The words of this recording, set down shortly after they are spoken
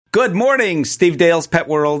Good morning, Steve Dale's Pet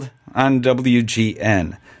World on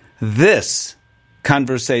WGN. This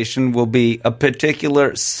conversation will be a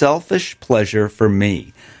particular selfish pleasure for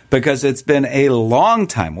me because it's been a long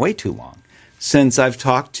time, way too long, since I've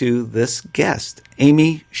talked to this guest,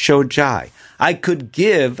 Amy Shojai. I could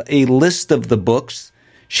give a list of the books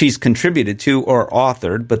she's contributed to or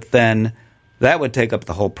authored, but then that would take up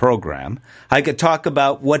the whole program. I could talk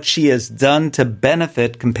about what she has done to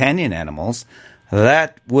benefit companion animals.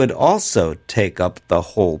 That would also take up the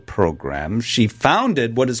whole program. She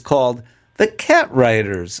founded what is called the Cat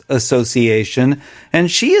Writers Association,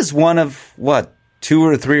 and she is one of, 2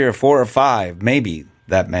 or 3 or 4 or 5, maybe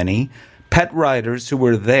that many, pet writers who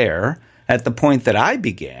were there at the point that I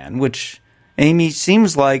began, which, Amy,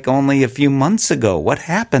 seems like only a few months ago. What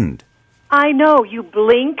happened? I know. You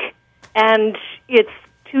blink, and it's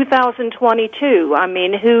 2022. I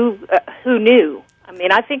mean, who knew? I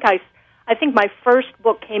mean, I think my first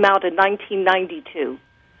book came out in 1992,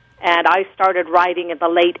 and I started writing in the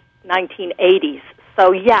late 1980s.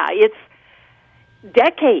 So, yeah, it's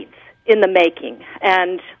decades in the making,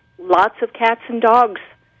 and lots of cats and dogs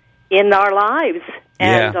in our lives,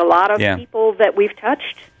 and a lot of people that we've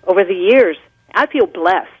touched over the years. I feel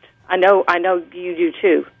blessed. I know you do,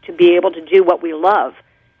 too, to be able to do what we love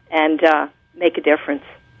and make a difference.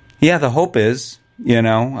 Yeah, the hope is,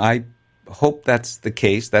 I hope that's the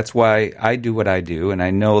case. That's why I do what I do, and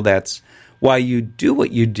I know that's why you do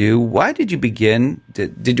what you do. Why did you begin?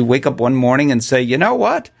 Did you wake up one morning and say, you know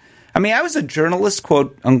what? I mean, I was a journalist,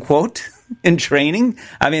 quote unquote, in training.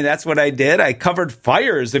 I mean, that's what I did. I covered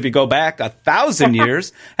fires, if you go back 1,000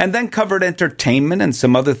 years, and then covered entertainment and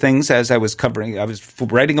some other things as I was covering. I was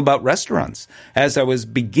writing about restaurants as I was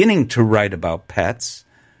beginning to write about pets.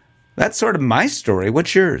 That's sort of my story.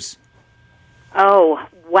 What's yours? Oh,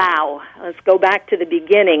 wow. Let's go back to the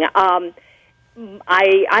beginning.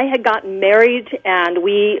 I had gotten married, and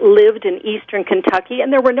we lived in eastern Kentucky,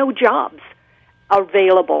 and there were no jobs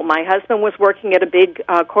available. My husband was working at a big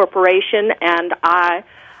corporation, and I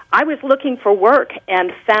was looking for work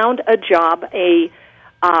and found a job. A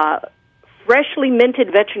freshly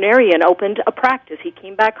minted veterinarian opened a practice. He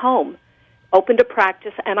came back home, opened a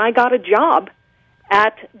practice, and I got a job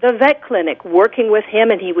at the vet clinic working with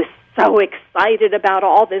him, and he was so excited about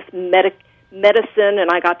all this medicine, and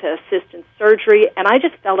I got to assist in surgery, and I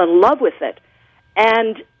just fell in love with it.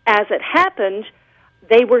 And as it happened,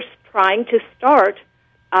 they were trying to start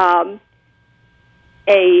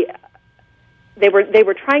they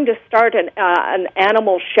were trying to start an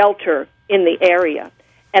animal shelter in the area,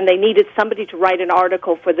 and they needed somebody to write an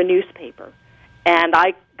article for the newspaper, and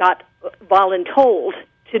I got voluntold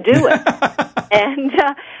to do it. And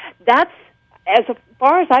that's, as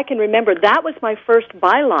far as I can remember, that was my first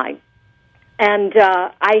byline. And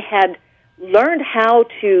I had learned how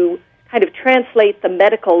to kind of translate the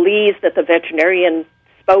medical leads that the veterinarian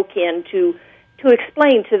spoke in to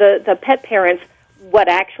explain to the pet parents what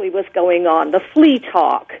actually was going on, the flea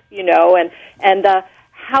talk, and the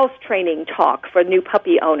house training talk for new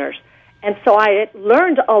puppy owners. And so I had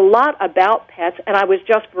learned a lot about pets, and I was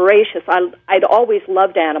just voracious. I'd always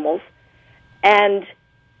loved animals, and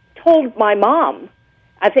told my mom.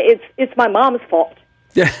 I think it's my mom's fault.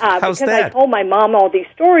 Yeah, how's because that? I told my mom all these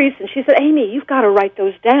stories, and she said, "Amy, you've got to write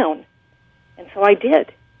those down." And so I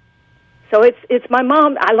did. So it's my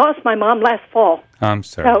mom. I lost my mom last fall. I'm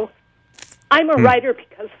sorry. So I'm a writer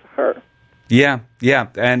because of her. Yeah.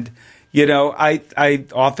 And, I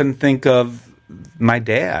often think of my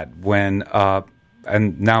dad when,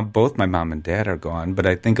 and now both my mom and dad are gone, but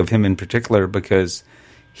I think of him in particular because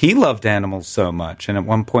he loved animals so much, and at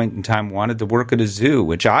one point in time wanted to work at a zoo,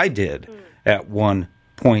 which I did at one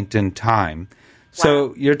point in time. Wow.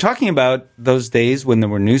 So you're talking about those days when there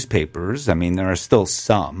were newspapers. I mean, there are still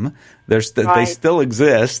some. They still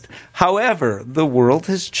exist. However, the world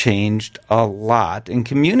has changed a lot. In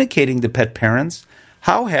communicating to pet parents,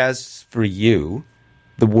 how has, for you,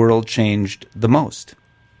 the world changed the most?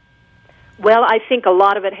 Well, I think a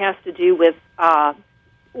lot of it has to do with,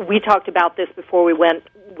 we talked about this before we went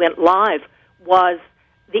live, was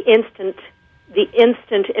the instant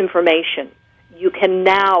information. You can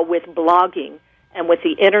now, with blogging and with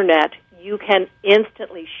the Internet, you can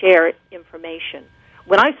instantly share information.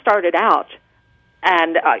 When I started out,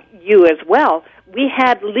 and you as well, we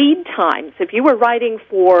had lead times. If you were writing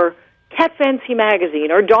for Cat Fancy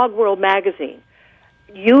Magazine or Dog World Magazine,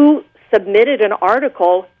 you submitted an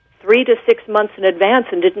article 3 to 6 months in advance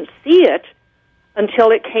and didn't see it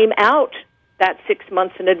until it came out that 6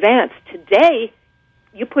 months in advance. Today,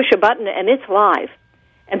 you push a button and it's live.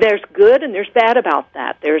 And there's good and there's bad about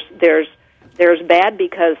that. There's bad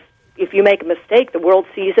because if you make a mistake, the world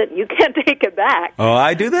sees it, and you can't take it back. Oh,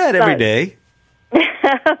 I do that every day.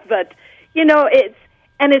 But,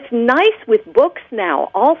 it's nice with books now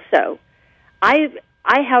also. I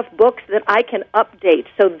have books that I can update,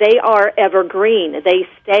 so they are evergreen. They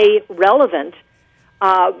stay relevant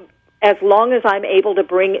as long as I'm able to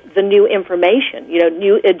bring the new information,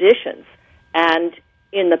 new editions. And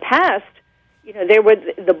in the past, there was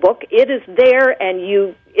the book. It is there, and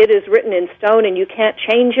it is written in stone, and you can't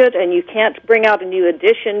change it, and you can't bring out a new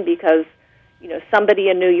edition because somebody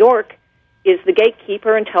in New York is the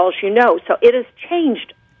gatekeeper and tells you no. So it has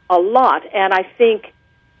changed a lot, and I think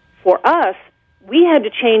for us, we had to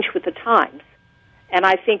change with the times. And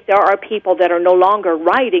I think there are people that are no longer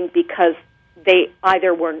writing because they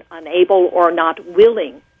either were unable or not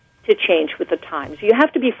willing to change with the times. You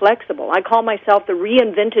have to be flexible. I call myself the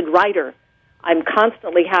reinvented writer. I'm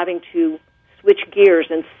constantly having to switch gears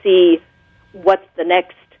and see what's the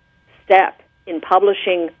next step in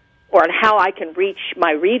publishing or in how I can reach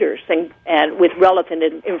my readers and with relevant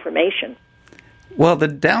information. Well, the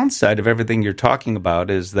downside of everything you're talking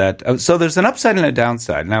about is that, so there's an upside and a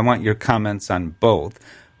downside, and I want your comments on both.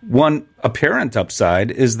 One apparent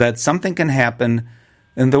upside is that something can happen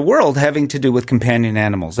in the world having to do with companion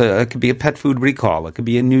animals. It could be a pet food recall. It could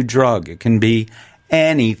be a new drug. It can be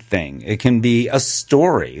anything. It can be a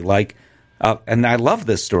story like, and I love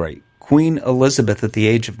this story, Queen Elizabeth at the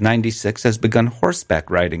age of 96 has begun horseback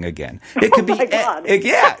riding again. It could be,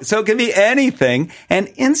 so it can be anything, and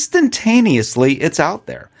instantaneously it's out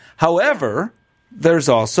there. However, there's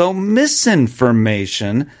also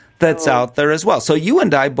misinformation that's out there as well. So you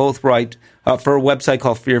and I both write for a website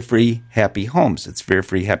called Fear Free Happy Homes. It's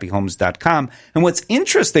fearfreehappyhomes.com. And what's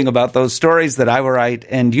interesting about those stories that I write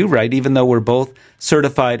and you write, even though we're both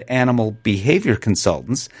certified animal behavior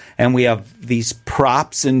consultants, and we have these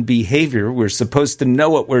props in behavior, we're supposed to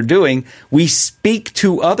know what we're doing. We speak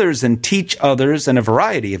to others and teach others in a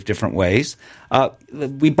variety of different ways.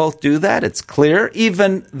 We both do that. It's clear.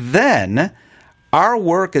 Even then, our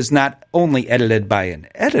work is not only edited by an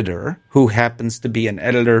editor who happens to be an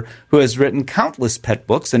editor who has written countless pet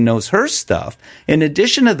books and knows her stuff. In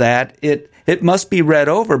addition to that, it must be read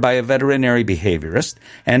over by a veterinary behaviorist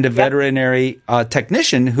and a veterinary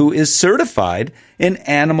technician who is certified in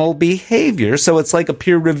animal behavior. So it's like a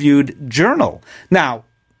peer-reviewed journal. Now,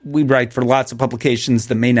 we write for lots of publications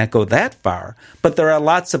that may not go that far, but there are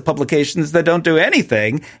lots of publications that don't do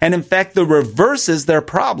anything. And in fact, the reverse is their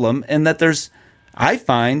problem in that there's, I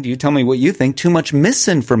find, you tell me what you think, too much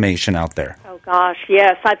misinformation out there. Oh, gosh,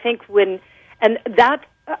 yes. I think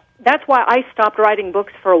that's why I stopped writing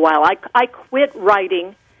books for a while. I quit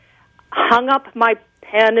writing, hung up my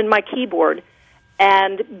pen and my keyboard,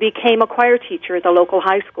 and became a choir teacher at the local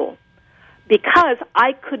high school. Because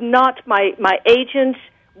I could not, my agent,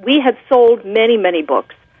 we had sold many, many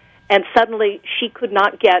books, and suddenly she could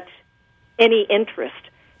not get any interest.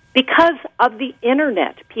 Because of the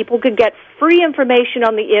Internet, people could get free information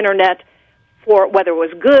on the Internet for whether it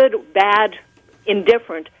was good, bad,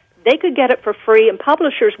 indifferent. They could get it for free, and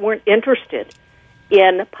publishers weren't interested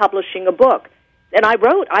in publishing a book. And I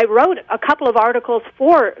wrote a couple of articles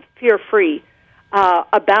for Fear Free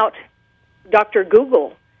about Dr.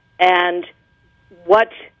 Google and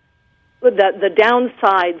what the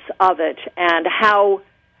downsides of it, and how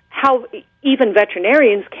even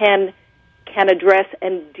veterinarians can address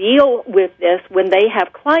and deal with this when they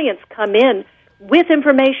have clients come in with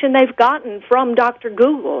information they've gotten from Dr.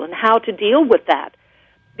 Google, and how to deal with that.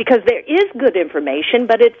 Because there is good information,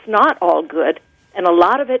 but it's not all good, and a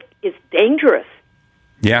lot of it is dangerous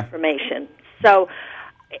information. So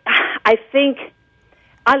I think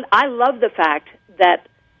I love the fact that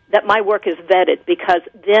my work is vetted, because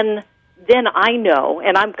then I know,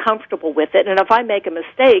 and I'm comfortable with it, and if I make a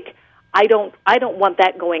mistake, I don't want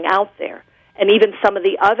that going out there. And even some of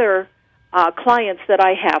the other clients that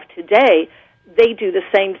I have today, they do the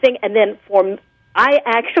same thing. And then I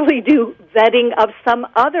actually do vetting of some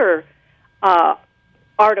other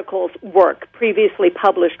articles' work, previously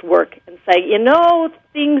published work, and say,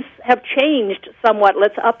 things have changed somewhat.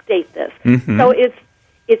 Let's update this. Mm-hmm. So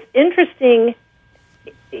it's interesting.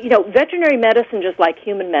 Veterinary medicine, just like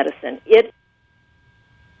human medicine, it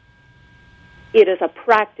is a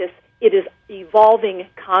practice. It is evolving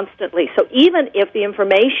constantly. So even if the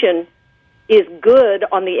information is good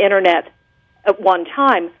on the Internet at one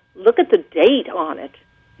time, look at the date on it.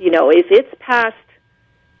 If it's past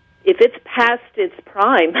if it's past its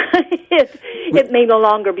prime, it may no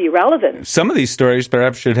longer be relevant. Some of these stories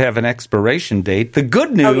perhaps should have an expiration date. The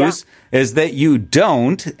good news is that you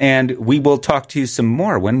don't, and we will talk to you some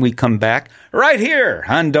more when we come back right here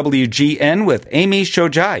on WGN with Amy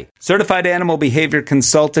Shojai. Certified Animal Behavior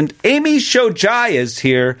Consultant Amy Shojai is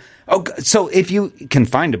here. Oh, so if you can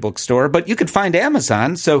find a bookstore, but you could find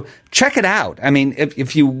Amazon, so check it out. I mean,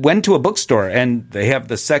 if you went to a bookstore and they have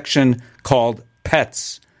the section called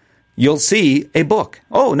Pets, you'll see a book.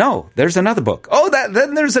 Oh, no, there's another book. Oh,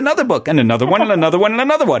 then there's another book, and another one, and another one, and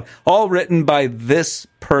another one, all written by this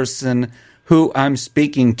person who I'm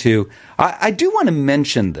speaking to. I do want to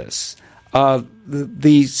mention this.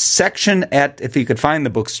 The section at, if you could find the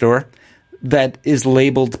bookstore, that is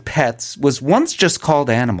labeled Pets was once just called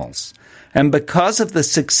Animals. And because of the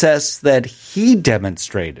success that he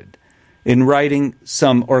demonstrated in writing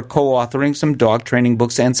some or co-authoring some dog training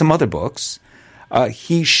books and some other books,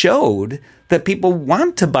 he showed that people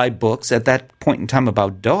want to buy books at that point in time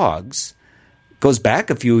about dogs. Goes back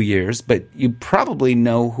a few years, but you probably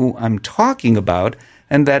know who I'm talking about,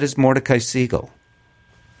 and that is Mordecai Siegel.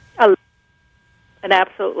 An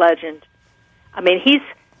absolute legend. I mean, he's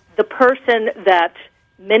the person that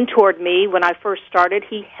mentored me when I first started.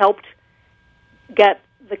 He helped get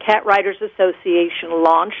the Cat Writers Association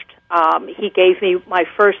launched. He gave me my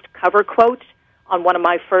first cover quote on one of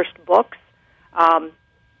my first books.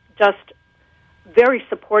 Just very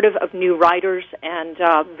supportive of new writers and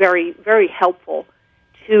very, very helpful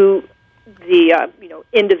to the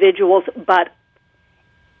individuals. But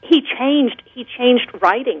he changed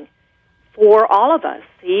writing for all of us.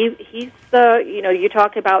 He's you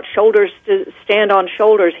talk about shoulders to stand on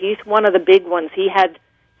shoulders. He's one of the big ones. He had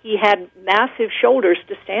massive shoulders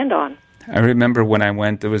to stand on. I remember when I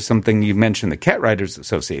went, there was something, you mentioned the Cat Writers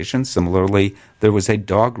Association. Similarly, there was a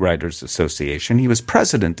Dog Writers Association. He was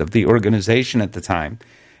president of the organization at the time.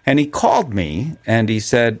 And he called me and he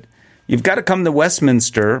said, "You've got to come to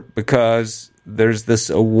Westminster because there's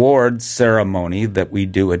this award ceremony that we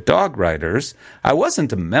do at Dog Writers." I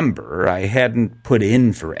wasn't a member. I hadn't put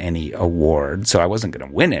in for any award, so I wasn't going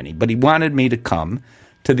to win any. But he wanted me to come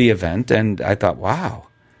to the event, and I thought, wow,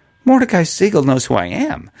 Mordecai Siegel knows who I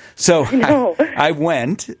am. So I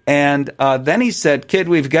went, and then he said, "Kid,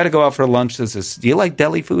 we've got to go out for lunch." He says, "Do you like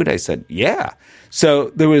deli food?" I said, "Yeah."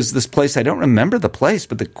 So there was this place, I don't remember the place,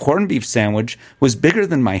 but the corned beef sandwich was bigger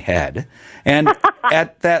than my head. And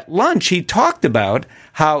at that lunch, he talked about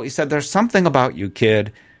how, he said, "There's something about you,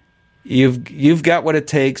 kid. You've got what it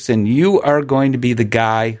takes, and you are going to be the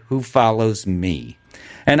guy who follows me."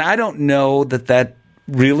 And I don't know that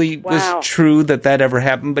really was true that ever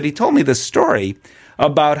happened, but he told me this story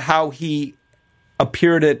about how he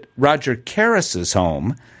appeared at Roger Karras's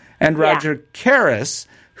home, and Roger Karras,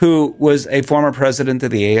 who was a former president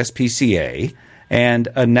of the ASPCA, and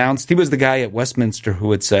announced, he was the guy at Westminster who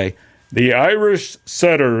would say, "The Irish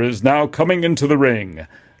setter is now coming into the ring.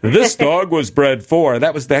 This dog was bred for,"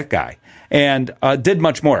 that was that guy. And did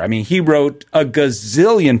much more. I mean, he wrote a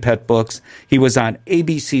gazillion pet books. He was on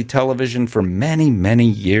ABC television for many, many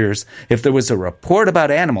years. If there was a report about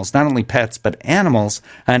animals, not only pets, but animals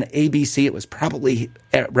on ABC, it was probably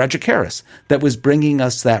Roger Karras that was bringing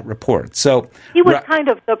us that report. So he was kind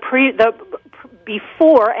of the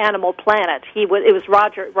before Animal Planet. It was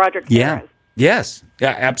Roger Karras. Yeah. Yes,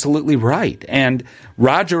 yeah, absolutely right. And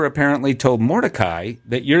Roger apparently told Mordecai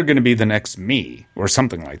that you're going to be the next me, or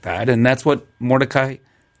something like that. And that's what Mordecai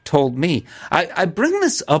told me. I bring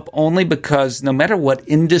this up only because no matter what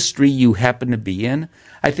industry you happen to be in,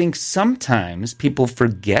 I think sometimes people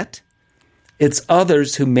forget it's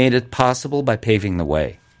others who made it possible by paving the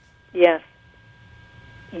way. Yes.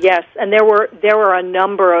 Yes, and there were a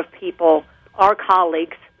number of people, our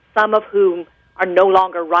colleagues, some of whom are no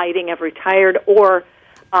longer writing, have retired, or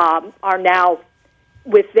are now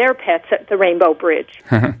with their pets at the Rainbow Bridge.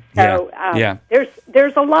 There's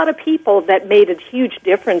a lot of people that made a huge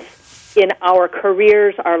difference in our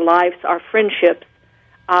careers, our lives, our friendships,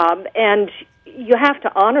 and you have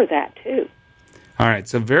to honor that too. All right,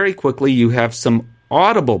 so very quickly, you have some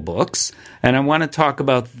Audible books, and I want to talk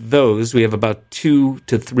about those. We have about 2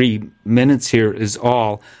 to 3 minutes here is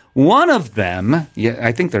all. One of them,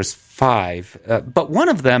 I think there's 5, but one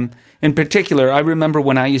of them in particular, I remember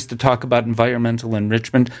when I used to talk about environmental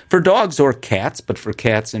enrichment for dogs or cats, but for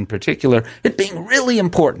cats in particular, it being really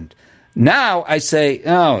important. Now I say,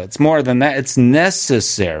 oh, it's more than that. It's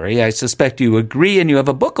necessary. I suspect you agree, and you have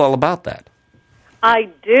a book all about that. I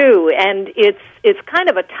do, and it's kind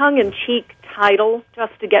of a tongue-in-cheek title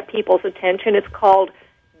just to get people's attention. It's called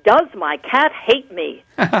 "Does My Cat Hate Me?"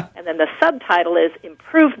 And then the subtitle is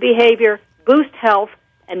 "Improve Behavior, Boost Health,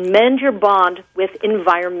 and mend your bond with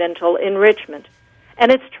environmental enrichment.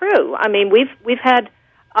 And it's true. I mean, we've had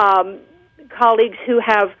colleagues who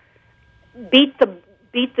have beat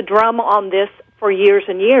the drum on this for years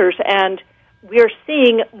and years, and we're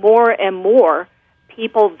seeing more and more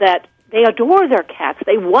people that they adore their cats.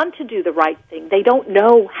 They want to do the right thing. They don't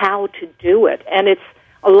know how to do it, and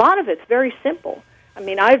a lot of it's very simple. I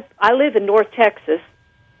mean, I live in North Texas,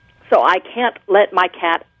 so I can't let my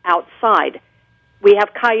cat outside. We have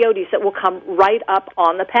coyotes that will come right up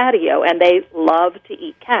on the patio, and they love to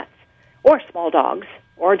eat cats or small dogs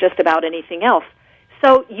or just about anything else.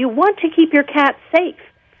 So you want to keep your cat safe,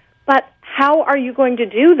 but how are you going to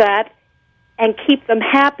do that and keep them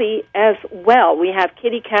happy as well? We have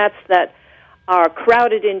kitty cats that are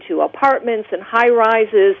crowded into apartments and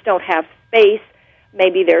high-rises, don't have space.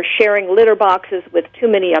 Maybe they're sharing litter boxes with too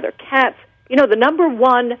many other cats. You know, the number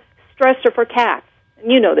one stressor for cats,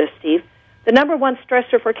 and you know this, Steve, the number one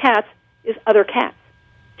stressor for cats is other cats,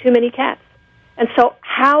 too many cats. And so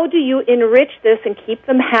how do you enrich this and keep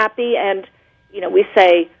them happy? And, you know, we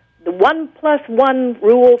say the 1+1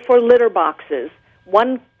 rule for litter boxes,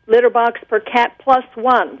 1 litter box per cat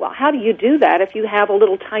 +1. Well, how do you do that if you have a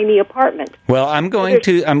little tiny apartment? Well, I'm going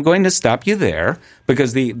to stop you there,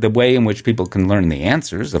 because the way in which people can learn the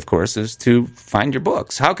answers, of course, is to find your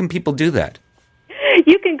books. How can people do that?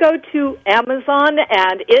 You can go to Amazon,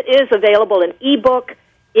 and it is available in ebook,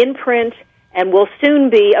 in print, and will soon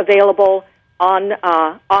be available on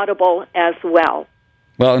Audible as well.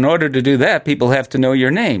 Well, in order to do that, people have to know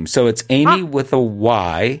your name. So it's Amy with a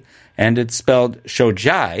Y, and it's spelled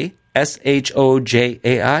Shojai,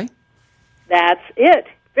 Shojai. That's it.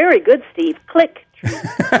 Very good, Steve. Click.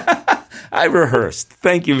 I rehearsed.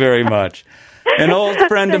 Thank you very much. An old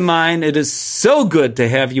friend of mine, it is so good to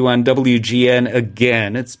have you on WGN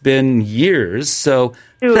again. It's been years, so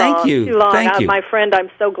thank you. Too long. Thank you. My friend,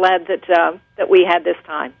 I'm so glad that we had this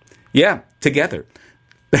time. Yeah, together.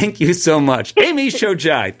 Thank you so much. Amy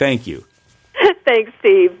Shojai, thank you. Thanks,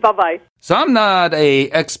 Steve. Bye-bye. So I'm not an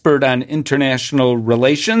expert on international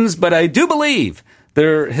relations, but I do believe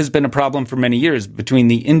there has been a problem for many years between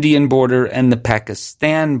the Indian border and the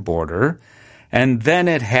Pakistan border, and then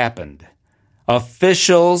it happened.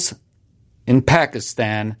 Officials in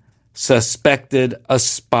Pakistan suspected a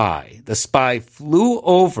spy. The spy flew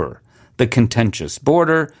over the contentious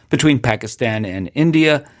border between Pakistan and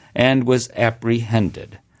India and was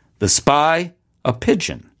apprehended. The spy, a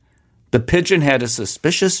pigeon. The pigeon had a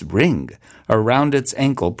suspicious ring around its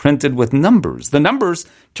ankle printed with numbers. The numbers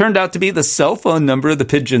turned out to be the cell phone number of the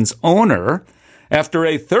pigeon's owner. After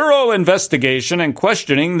a thorough investigation and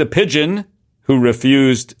questioning, the pigeon, who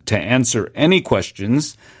refused to answer any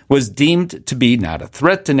questions, was deemed to be not a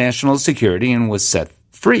threat to national security and was set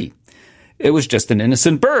free. It was just an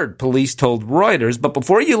innocent bird, police told Reuters. But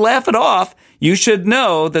before you laugh it off, you should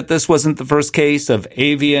know that this wasn't the first case of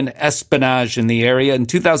avian espionage in the area. In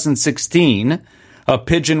 2016, a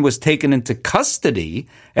pigeon was taken into custody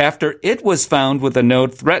after it was found with a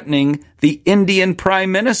note threatening the Indian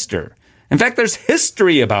Prime Minister. In fact, there's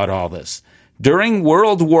history about all this. During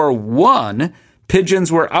World War I,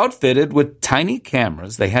 pigeons were outfitted with tiny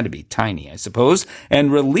cameras. They had to be tiny, I suppose,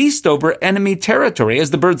 and released over enemy territory.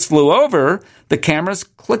 As the birds flew over, the cameras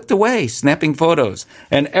clicked away, snapping photos.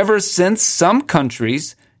 And ever since, some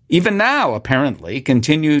countries, even now apparently,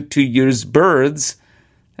 continue to use birds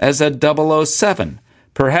as a 007.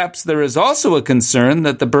 Perhaps there is also a concern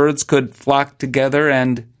that the birds could flock together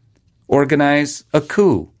and organize a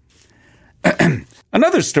coup.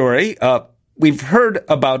 Another story, we've heard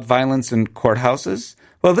about violence in courthouses.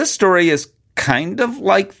 Well, this story is kind of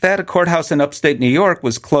like that. A courthouse in upstate New York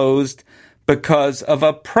was closed because of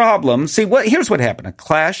a problem. See, here's what happened. A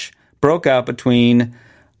clash broke out between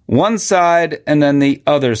one side and then the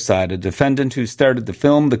other side. A defendant who started to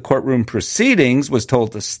film the courtroom proceedings was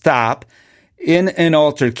told to stop. In an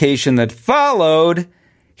altercation that followed,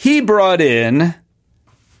 he brought in,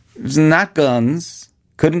 it was not guns,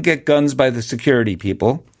 couldn't get guns by the security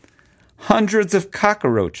people, hundreds of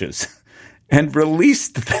cockroaches and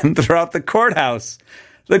released them throughout the courthouse.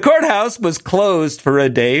 The courthouse was closed for a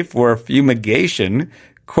day for fumigation.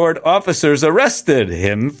 Court officers arrested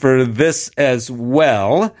him for this as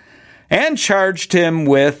well and charged him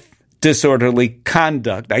with disorderly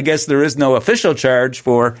conduct. I guess there is no official charge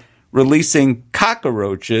for releasing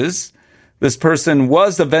cockroaches. This person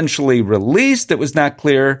was eventually released. It was not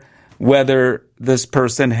clear whether this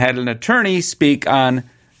person had an attorney speak on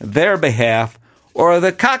their behalf, or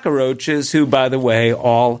the cockroaches, who, by the way,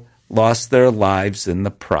 all lost their lives in the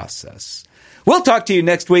process. We'll talk to you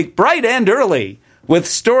next week, bright and early, with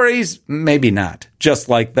stories, maybe not, just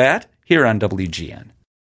like that, here on WGN.